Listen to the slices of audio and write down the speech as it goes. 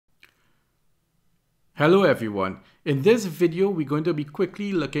Hello everyone. In this video, we're going to be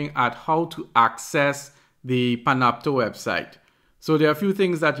quickly looking at how to access the Panopto website. So there are a few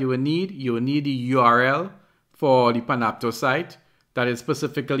things that you will need. You will need the URL for the Panopto site that is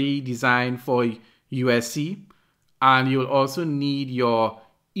specifically designed for USC. And you'll also need your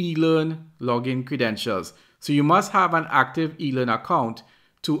Elearn login credentials. So you must have an active Elearn account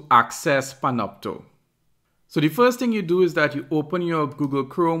to access Panopto. So the first thing you do is that you open your Google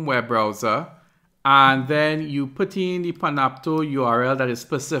Chrome web browser and then you put in the Panopto URL that is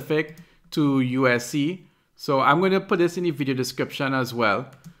specific to USC. So I'm going to put this in the video description as well.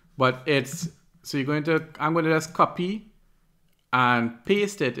 But I'm going to just copy and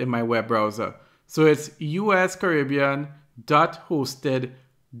paste it in my web browser. So it's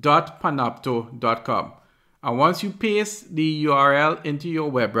uscaribbean.hosted.panopto.com. And once you paste the URL into your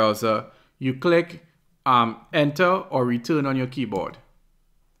web browser, you click enter or return on your keyboard.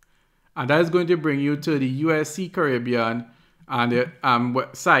 And that is going to bring you to the USC Caribbean and the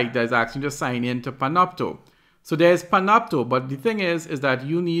site that's asking you to sign in to Panopto. So there's Panopto, but the thing is that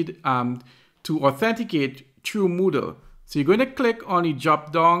you need to authenticate through Moodle. So you're going to click on the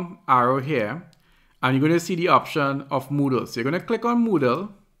drop down arrow here, and you're going to see the option of Moodle. So you're going to click on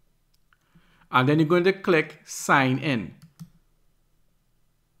Moodle, and then you're going to click sign in.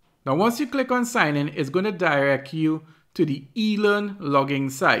 Now once you click on sign in, it's going to direct you to the Elearn logging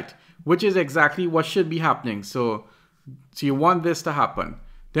site, which is exactly what should be happening. So you want this to happen.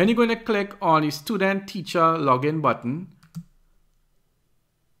 Then you're going to click on the student teacher login button.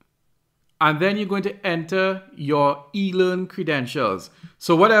 And then you're going to enter your Elearn credentials.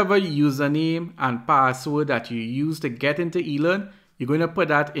 So whatever username and password that you use to get into Elearn, you're going to put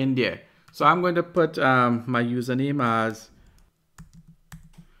that in there. So I'm going to put my username as,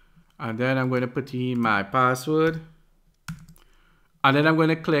 and then I'm going to put in my password. And then I'm going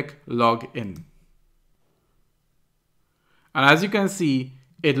to click log in. And as you can see,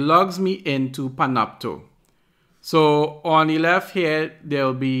 it logs me into Panopto. So on the left here,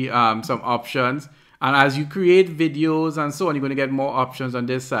 there'll be some options. And as you create videos and so on, you're going to get more options on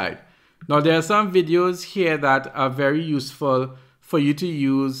this side. Now there are some videos here that are very useful for you to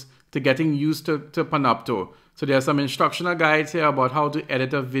use to getting used to Panopto. So there are some instructional guides here about how to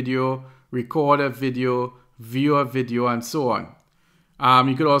edit a video, record a video, view a video, and so on.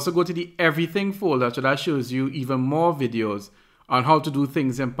 You could also go to the everything folder, so that shows you even more videos on how to do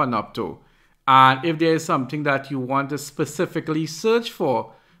things in Panopto. And if there is something that you want to specifically search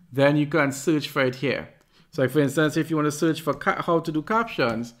for, then you can search for it here. So for instance, if you want to search for how to do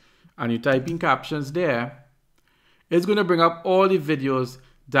captions and you type in captions there, it's going to bring up all the videos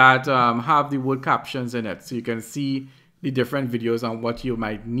that have the word captions in it. So you can see the different videos on what you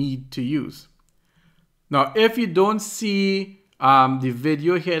might need to use. Now, if you don't see the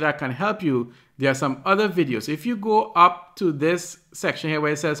video here that can help you, there are some other videos. If you go up to this section here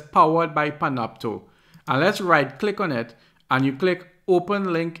where it says powered by Panopto, and let's right click on it and you click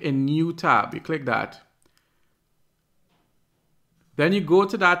open link in new tab. You click that. Then you go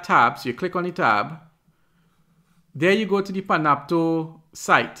to that tab. So you click on the tab. There you go to the Panopto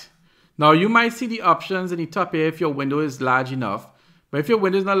site. Now you might see the options in the top here if your window is large enough. But if your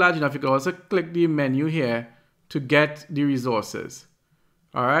window is not large enough, you can also click the menu here to get the resources.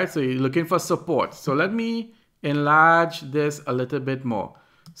 All right, so you're looking for support. So let me enlarge this a little bit more.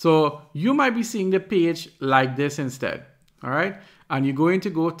 So you might be seeing the page like this instead. All right, and you're going to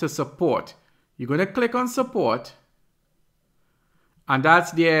go to support. You're going to click on support, and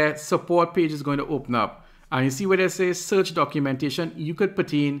that's their support page is going to open up. And you see where it says search documentation. You could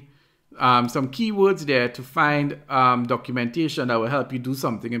put in some keywords there to find documentation that will help you do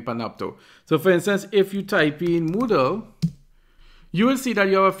something in Panopto. So for instance, if you type in Moodle, you will see that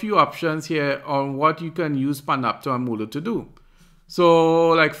you have a few options here on what you can use Panopto and Moodle to do.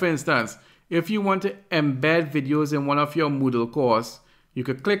 So like for instance, if you want to embed videos in one of your Moodle course, you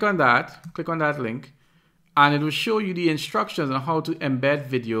could click on that link, and it will show you the instructions on how to embed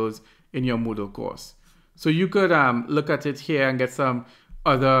videos in your Moodle course. So you could look at it here and get some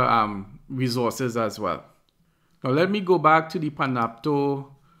other resources as well. Now let me go back to the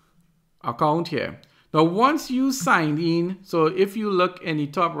Panopto account here. Now once you signed in, so if you look in the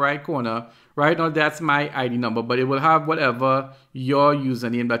top right corner, right now that's my ID number, but it will have whatever your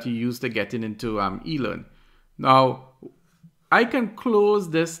username that you use to get into Elearn. Now I can close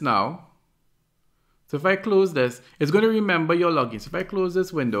this now. So if I close this, it's going to remember your login. So if I close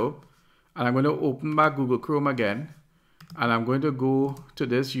this window and I'm going to open back Google Chrome again, and I'm going to go to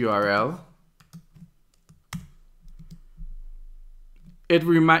this URL. It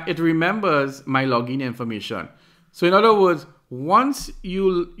remembers my login information. So in other words, once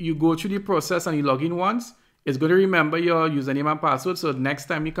you go through the process and you log in once, it's going to remember your username and password. So next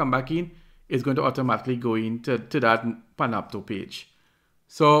time you come back in, it's going to automatically go into that Panopto page.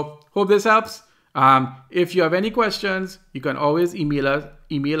 So hope this helps. If you have any questions, you can always email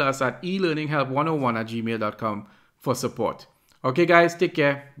us at elearninghelp101@gmail.com for support. Okay, guys, take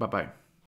care. Bye-bye.